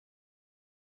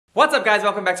What's up guys,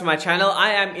 welcome back to my channel. I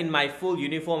am in my full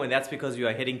uniform and that's because we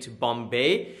are heading to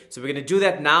Bombay. So we're going to do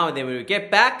that now, and then when we get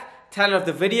back, title of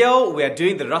the video, we are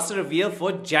doing the roster reveal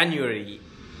for January.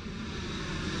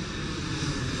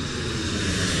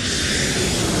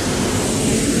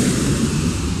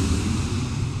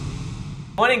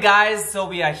 Morning guys, so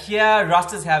we are here,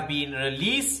 rosters have been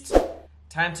released.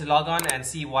 Time to log on and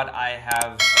see what I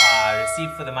have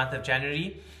received for the month of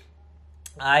January.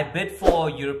 I bid for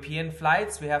European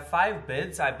flights. We have 5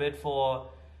 bids. I bid for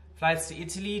flights to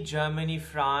Italy, Germany,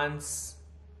 France,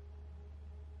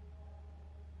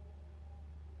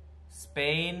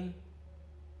 Spain,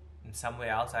 and somewhere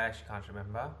else. I actually can't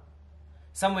remember.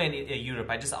 Somewhere in Europe.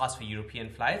 I just asked for European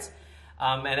flights.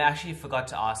 And I actually forgot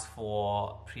to ask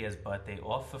for Priya's birthday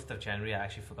off. 5th of January, I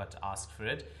actually forgot to ask for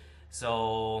it.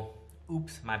 So,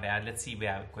 oops, my bad. Let's see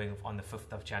where I'm going on the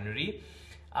 5th of January.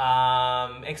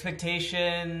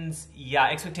 Expectations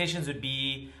would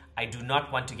be, I do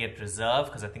not want to get reserve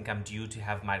because I think I'm due to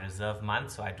have my reserve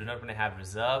month, so I do not want to have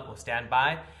reserve or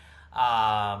standby.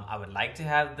 I would like to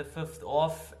have the 5th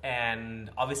off, and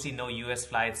obviously no US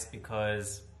flights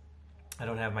because I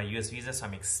don't have my US visa, so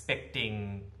I'm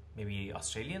expecting maybe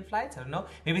Australian flights. I don't know,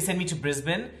 maybe send me to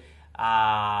Brisbane.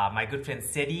 My good friend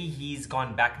Sedi, he's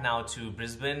gone back now to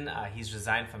Brisbane. He's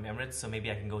resigned from Emirates, so maybe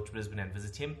I can go to Brisbane and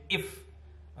visit him if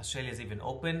Australia is even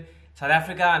open. South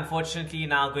Africa, unfortunately,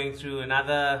 now going through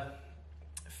another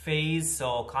phase,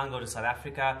 so can't go to South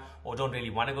Africa, or don't really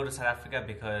want to go to South Africa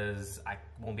because I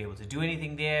won't be able to do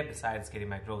anything there besides getting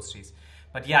my groceries.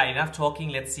 But yeah, enough talking.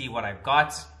 Let's see what I've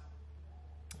got.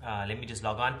 Let me just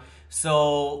log on.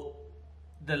 So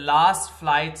the last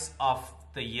flight of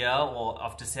the year, or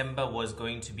of December, was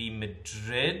going to be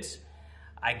Madrid.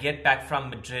 I get back from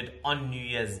Madrid on New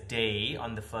Year's Day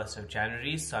on the 1st of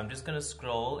January. So I'm just going to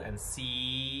scroll and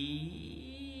see.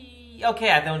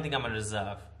 Okay, I don't think I'm on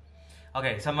reserve.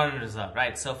 Okay, so I'm on reserve,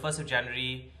 right? So 1st of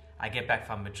January, I get back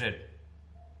from Madrid.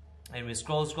 And we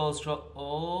scroll.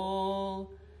 Oh,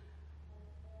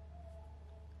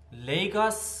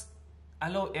 Lagos,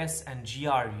 LOS and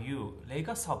GRU.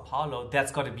 Lagos, Sao Paulo,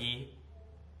 that's got to be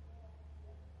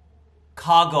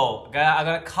cargo. I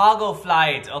got a cargo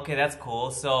flight. Okay, that's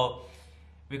cool. So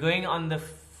we're going on the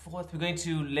 4th. We're going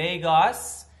to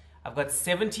Lagos. I've got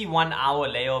 71-hour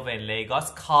layover in Lagos,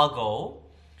 cargo.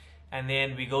 And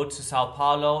then we go to Sao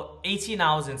Paulo, 18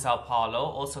 hours in Sao Paulo,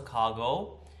 also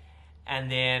cargo.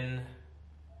 And then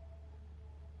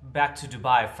back to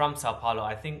Dubai from Sao Paulo.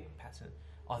 I think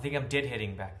I'm dead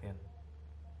heading back then,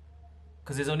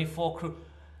 because there's only 4 crew.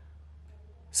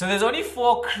 So there's only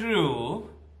 4 crew,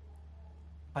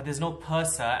 but there's no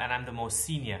purser, and I'm the most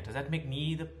senior. Does that make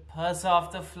me the purser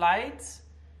of the flight?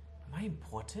 Am I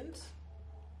important?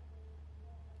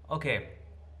 Okay.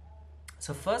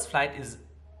 So first flight is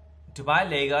Dubai,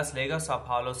 Lagos, Lagos, Sao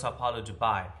Paulo, Sao Paulo,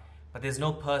 Dubai. But there's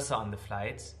no purser on the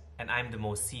flight, and I'm the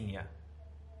most senior.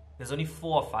 There's only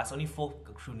 4 of us, only 4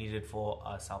 crew needed for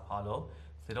Sao Paulo.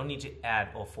 So they don't need to add,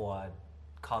 or for a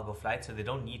cargo flight, so they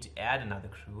don't need to add another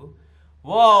crew.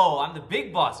 Whoa, I'm the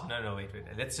big boss. No, wait.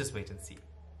 Let's just wait and see.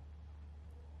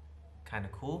 Kind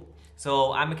of cool.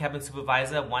 So I'm a cabin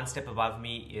supervisor. 1 step above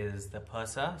me is the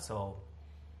purser. So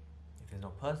if there's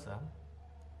no purser,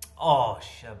 oh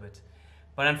sherbet.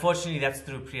 But unfortunately, that's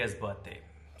through Priya's birthday.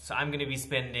 So I'm going to be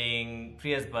spending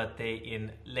Priya's birthday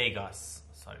in Lagos.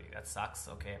 Sorry, that sucks.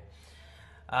 Okay.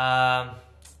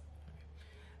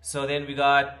 So then we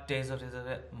got days of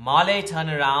Malé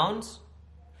turnaround.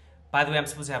 By the way, I'm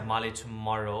supposed to have Malé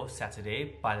tomorrow,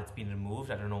 Saturday, but it's been removed.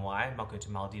 I don't know why. I'm not going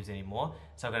to Maldives anymore.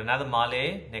 So I've got another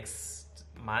Malé next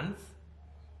month.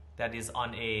 That is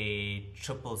on a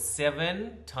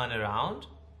 777 turnaround.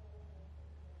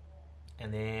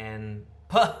 And then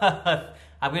Perth.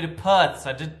 I'm going to Perth.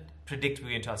 So I did predict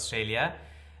we went to Australia.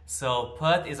 So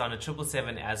Perth is on a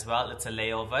 777 as well. It's a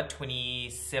layover,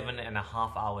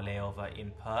 27.5-hour layover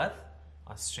in Perth,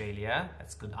 Australia.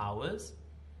 That's good hours.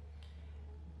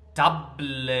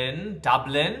 Dublin,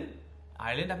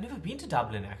 Ireland. I've never been to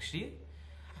Dublin actually.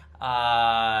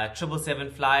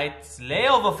 777 flights,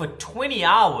 layover for 20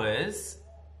 hours.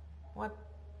 What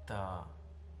the?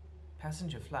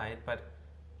 Passenger flight, but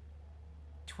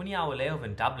 20-hour layover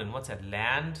in Dublin. What's that?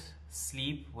 Land,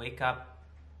 sleep, wake up,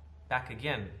 back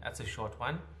again. That's a short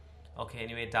one. Okay,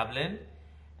 anyway, Dublin.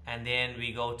 And then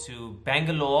we go to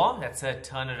Bangalore. That's a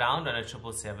turnaround on a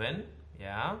 777.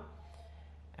 Yeah.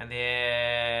 And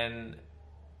then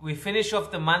we finish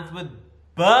off the month with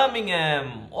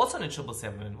Birmingham, also on a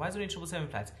 777. Why is there only 777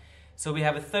 flights? So we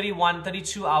have a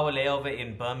 32-hour layover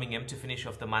in Birmingham to finish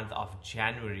off the month of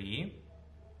January.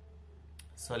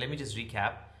 So let me just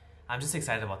recap. I'm just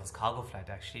excited about this cargo flight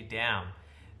actually, damn.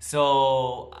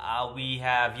 So we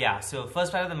have, so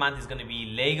first flight of the month is going to be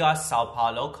Lagos, Sao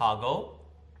Paulo, cargo,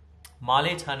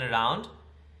 Male turnaround,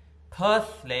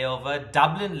 Perth layover,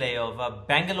 Dublin layover,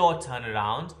 Bangalore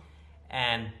turnaround,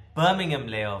 and Birmingham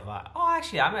layover. Oh,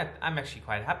 actually, I'm actually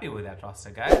quite happy with that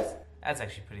roster, guys. That's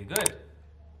actually pretty good.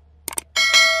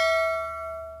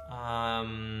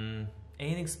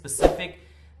 Anything specific?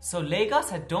 So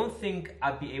Lagos, I don't think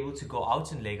I'll be able to go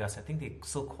out in Lagos. I think they're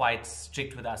still quite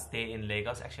strict with us there in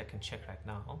Lagos. Actually, I can check right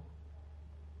now.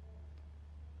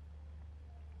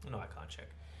 No, I can't check.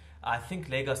 I think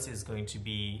Lagos is going to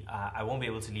be, I won't be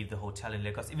able to leave the hotel in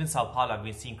Lagos. Even Sao Paulo, I've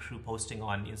been seeing crew posting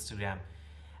on Instagram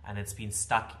and it's been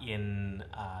stuck in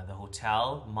the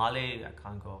hotel. Male, I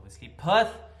can't go obviously.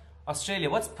 Perth, Australia.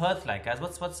 What's Perth like, guys?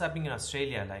 What's happening in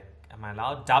Australia? Like, am I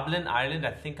allowed? Dublin, Ireland,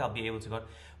 I think I'll be able to go.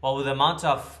 Well, with the amount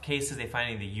of cases they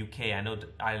find in the UK, I know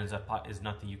Ireland is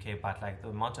not the UK, but like the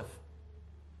amount of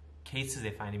cases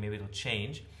they're finding, maybe it'll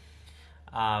change.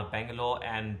 Bangalore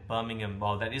and Birmingham,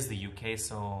 well, that is the UK,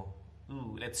 so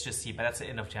let's just see, but that's the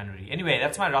end of January. Anyway,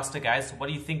 that's my roster, guys. What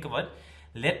do you think of it?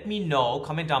 Let me know,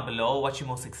 comment down below what you're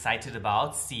most excited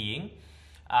about seeing.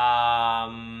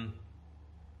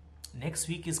 Next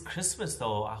week is Christmas,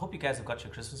 though. I hope you guys have got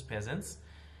your Christmas presents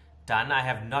done. I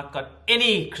have not got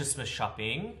any Christmas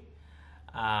shopping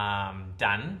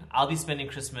done. I'll be spending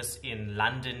Christmas in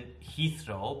London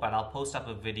Heathrow, but I'll post up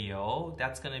a video.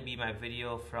 That's going to be my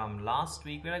video from last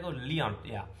week. Where did I go? Leon.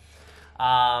 Yeah.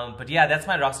 But yeah, that's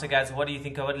my roster, guys. What do you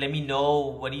think of it? Let me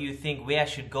know. What do you think? Where I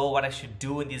should go? What I should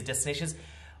do in these destinations?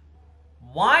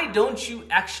 Why don't you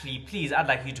actually, please, I'd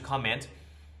like you to comment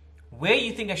where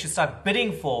you think I should start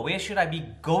bidding for. Where should I be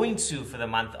going to for the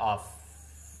month of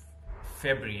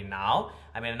February now?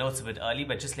 I mean, I know it's a bit early,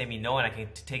 but just let me know and I can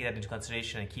take that into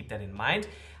consideration and keep that in mind.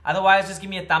 Otherwise, just give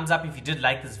me a thumbs up if you did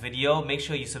like this video. Make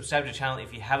sure you subscribe to the channel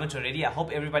if you haven't already. I hope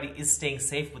everybody is staying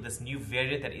safe with this new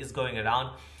variant that is going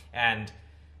around and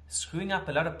screwing up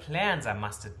a lot of plans, I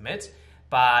must admit.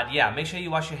 But yeah, make sure you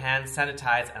wash your hands,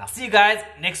 sanitize, and I'll see you guys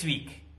next week.